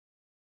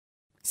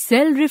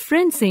Cell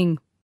referencing.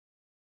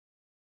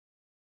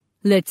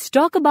 Let's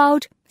talk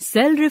about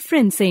cell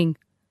referencing.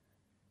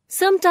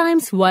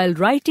 Sometimes while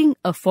writing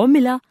a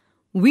formula,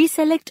 we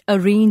select a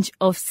range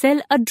of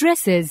cell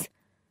addresses.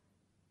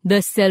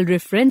 The cell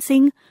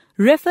referencing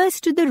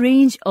refers to the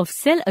range of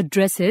cell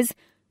addresses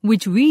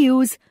which we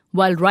use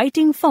while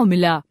writing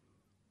formula.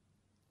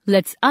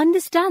 Let's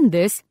understand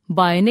this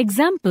by an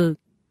example.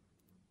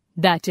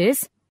 That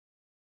is,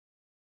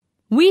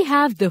 we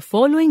have the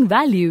following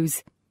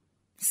values.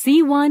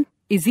 C1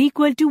 is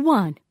equal to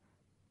 1.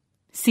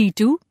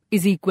 C2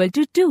 is equal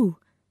to 2.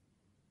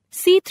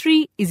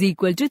 C3 is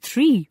equal to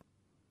 3.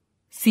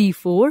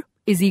 C4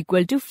 is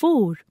equal to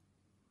 4.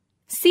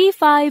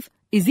 C5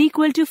 is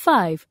equal to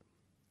 5.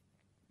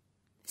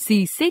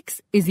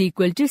 C6 is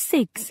equal to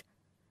 6.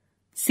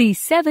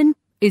 C7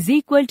 is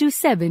equal to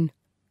 7.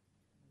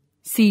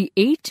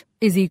 C8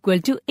 is equal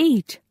to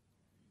 8.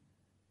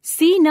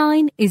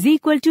 C9 is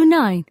equal to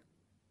 9.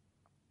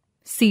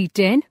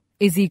 C10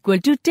 is equal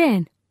to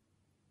 10.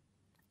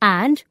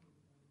 And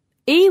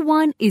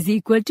A1 is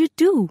equal to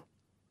 2.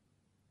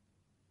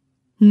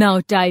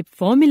 Now type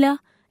formula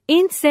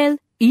in cell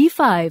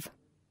E5.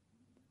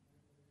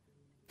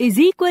 Is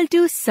equal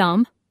to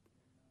sum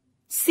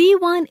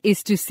C1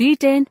 is to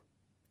C10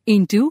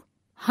 into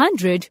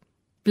 100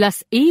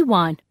 plus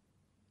A1.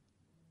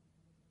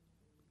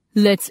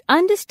 Let's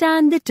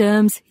understand the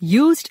terms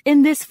used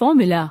in this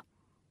formula.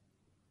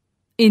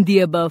 In the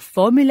above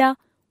formula,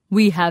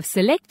 we have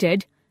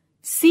selected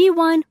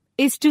C1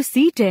 is to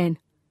C10,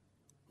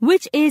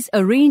 which is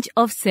a range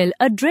of cell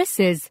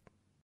addresses.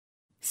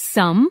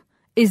 Sum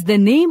is the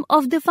name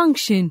of the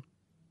function.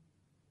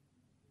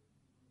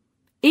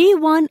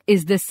 A1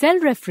 is the cell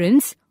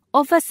reference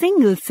of a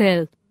single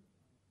cell.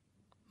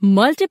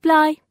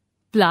 Multiply,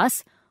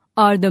 plus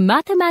are the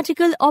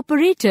mathematical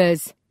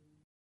operators.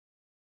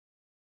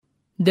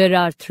 There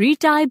are 3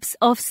 types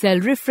of cell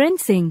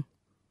referencing.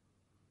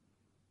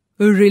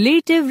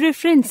 Relative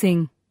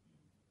referencing.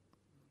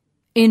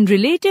 In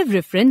relative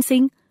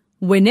referencing,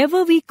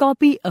 whenever we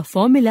copy a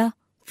formula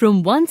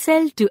from one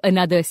cell to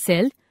another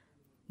cell,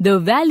 the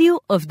value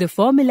of the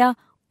formula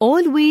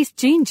always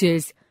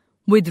changes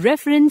with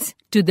reference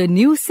to the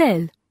new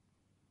cell.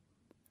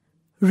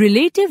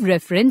 Relative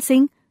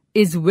referencing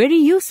is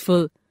very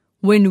useful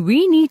when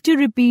we need to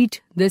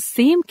repeat the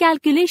same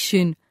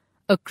calculation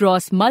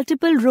across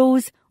multiple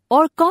rows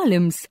or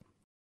columns.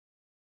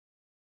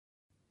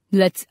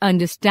 Let's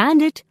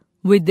understand it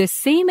with the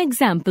same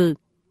example.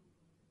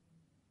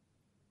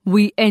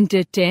 We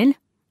enter 10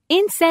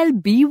 in cell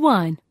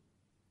B1.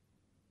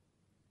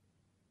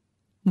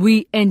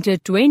 We enter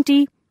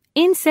 20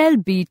 in cell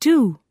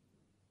B2.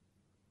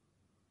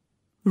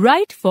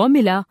 Write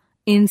formula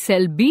in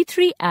cell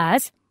B3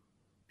 as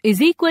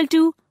is equal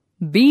to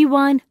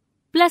B1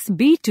 plus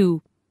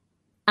B2,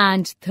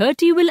 and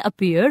 30 will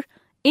appear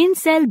in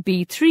cell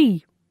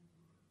B3.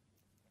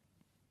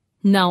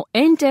 Now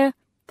enter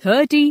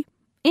 30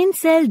 in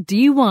cell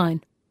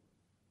D1.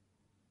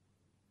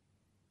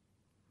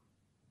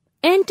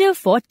 Enter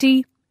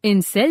 40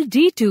 in cell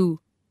D2.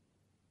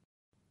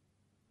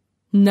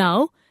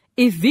 Now,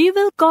 if we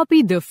will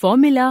copy the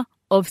formula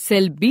of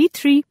cell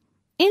B3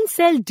 in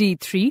cell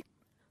D3,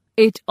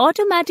 it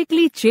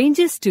automatically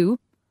changes to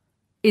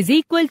is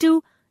equal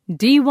to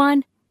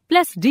D1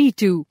 plus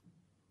D2.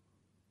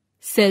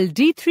 Cell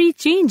D3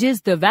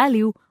 changes the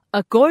value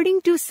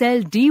according to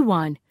cell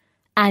D1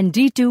 and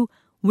D2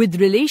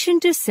 with relation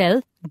to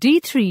cell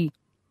D3.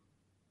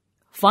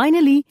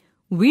 Finally,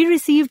 we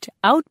received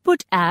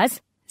output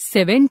as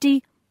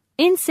 70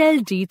 in cell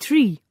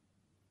D3.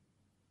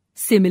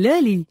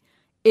 Similarly,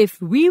 if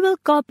we will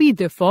copy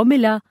the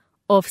formula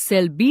of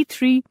cell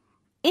B3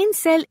 in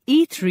cell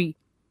E3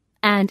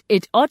 and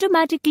it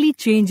automatically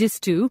changes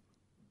to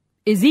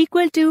is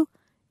equal to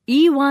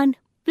E1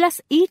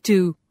 plus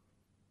E2.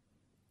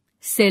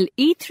 Cell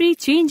E3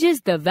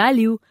 changes the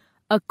value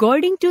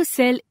according to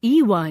cell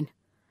E1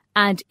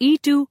 and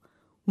E2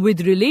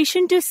 with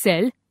relation to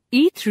cell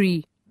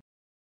E3.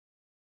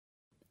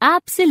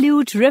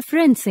 Absolute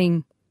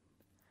referencing.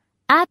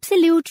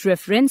 Absolute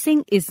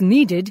referencing is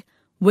needed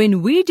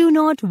when we do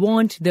not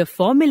want the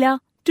formula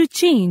to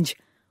change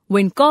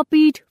when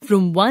copied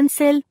from one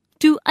cell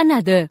to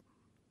another.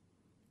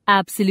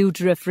 Absolute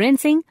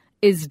referencing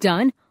is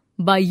done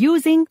by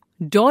using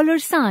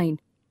 $sign.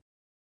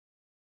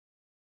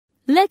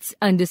 Let's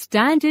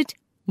understand it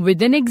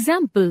with an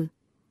example.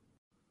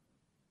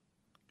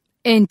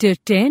 Enter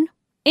 10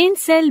 in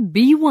cell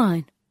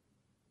B1.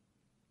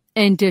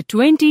 Enter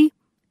 20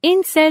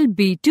 in cell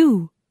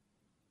B2.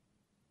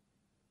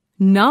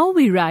 Now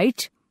we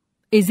write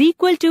is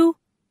equal to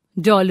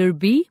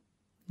 $B,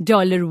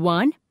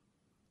 $1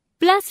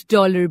 plus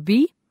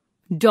 $B,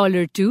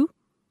 $2.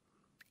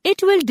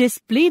 It will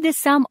display the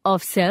sum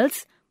of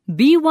cells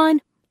B1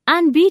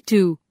 and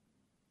B2.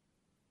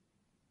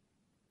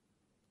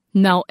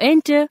 Now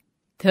enter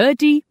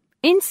 30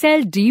 in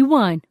cell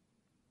D1.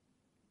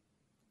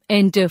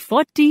 Enter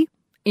 40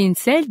 in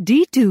cell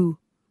D2.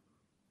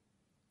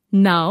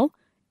 Now,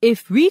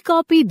 if we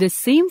copy the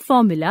same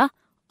formula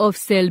of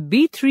cell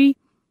B3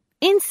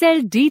 in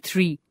cell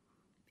D3.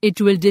 It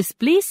will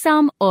display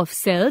sum of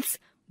cells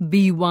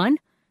B1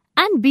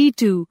 and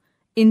B2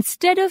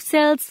 instead of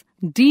cells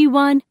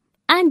D1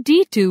 and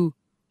D2.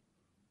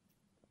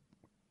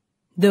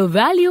 The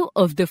value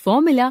of the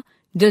formula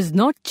does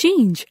not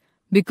change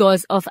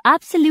because of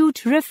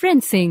absolute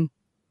referencing.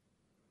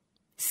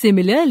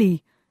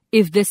 Similarly,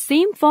 if the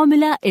same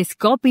formula is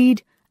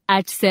copied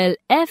at cell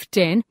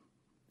F10,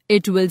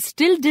 it will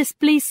still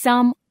display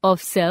sum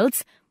of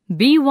cells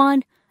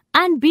B1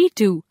 and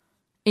B2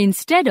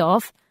 instead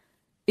of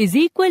is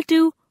equal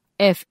to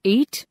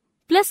F8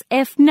 plus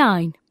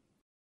F9.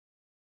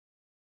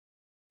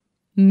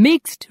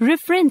 Mixed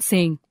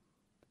referencing.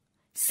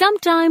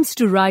 Sometimes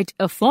to write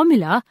a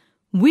formula,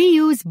 we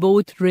use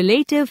both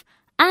relative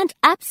and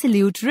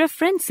absolute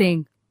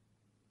referencing.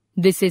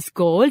 This is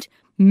called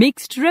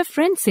mixed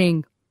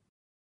referencing.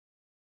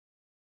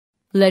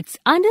 Let's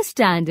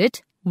understand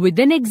it with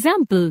an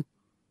example.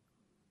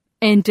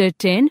 Enter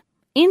 10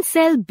 in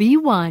cell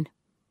B1.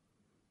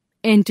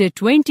 Enter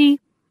 20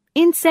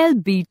 in cell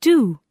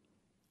B2.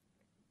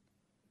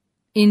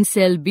 In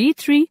cell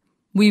B3,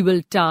 we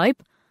will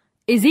type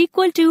is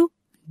equal to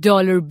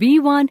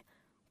 $B1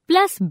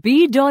 plus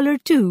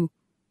 $B2.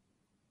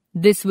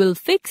 This will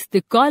fix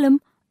the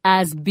column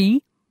as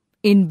B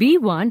in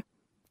B1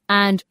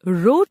 and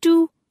row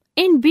 2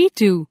 in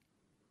B2.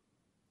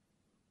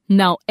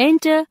 Now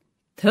enter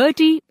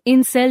 30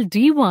 in cell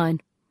D1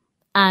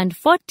 and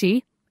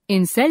 40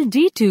 in cell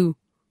D2.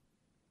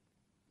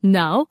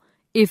 Now,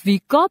 if we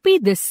copy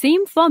the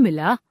same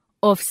formula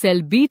of cell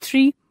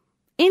B3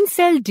 in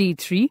cell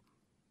D3,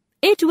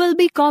 it will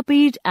be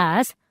copied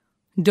as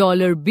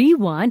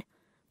 $B1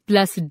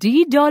 plus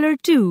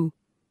 $D2.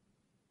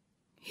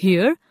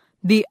 Here,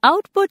 the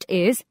output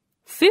is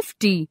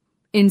 50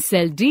 in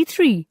cell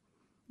D3,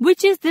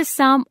 which is the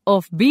sum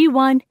of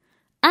B1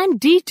 and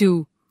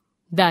D2,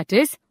 that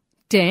is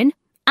 10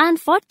 and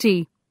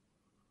 40.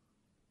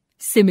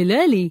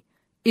 Similarly,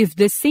 if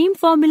the same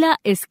formula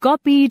is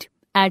copied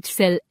at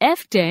cell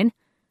F10,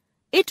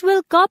 it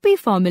will copy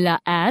formula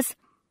as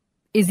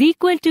is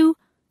equal to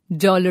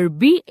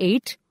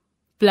 $B8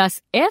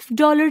 plus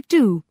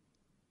F$2.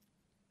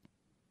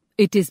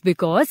 It is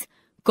because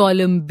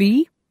column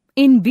B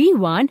in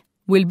B1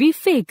 will be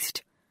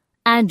fixed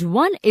and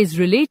 1 is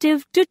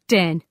relative to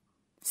 10,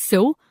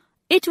 so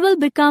it will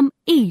become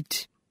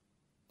 8.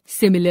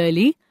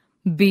 Similarly,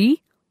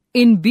 B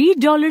in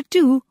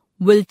B$2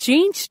 will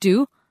change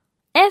to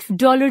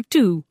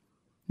F$2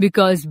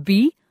 because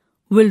B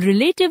will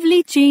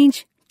relatively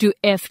change to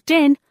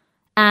F10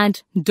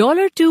 and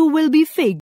 $2 will be fixed.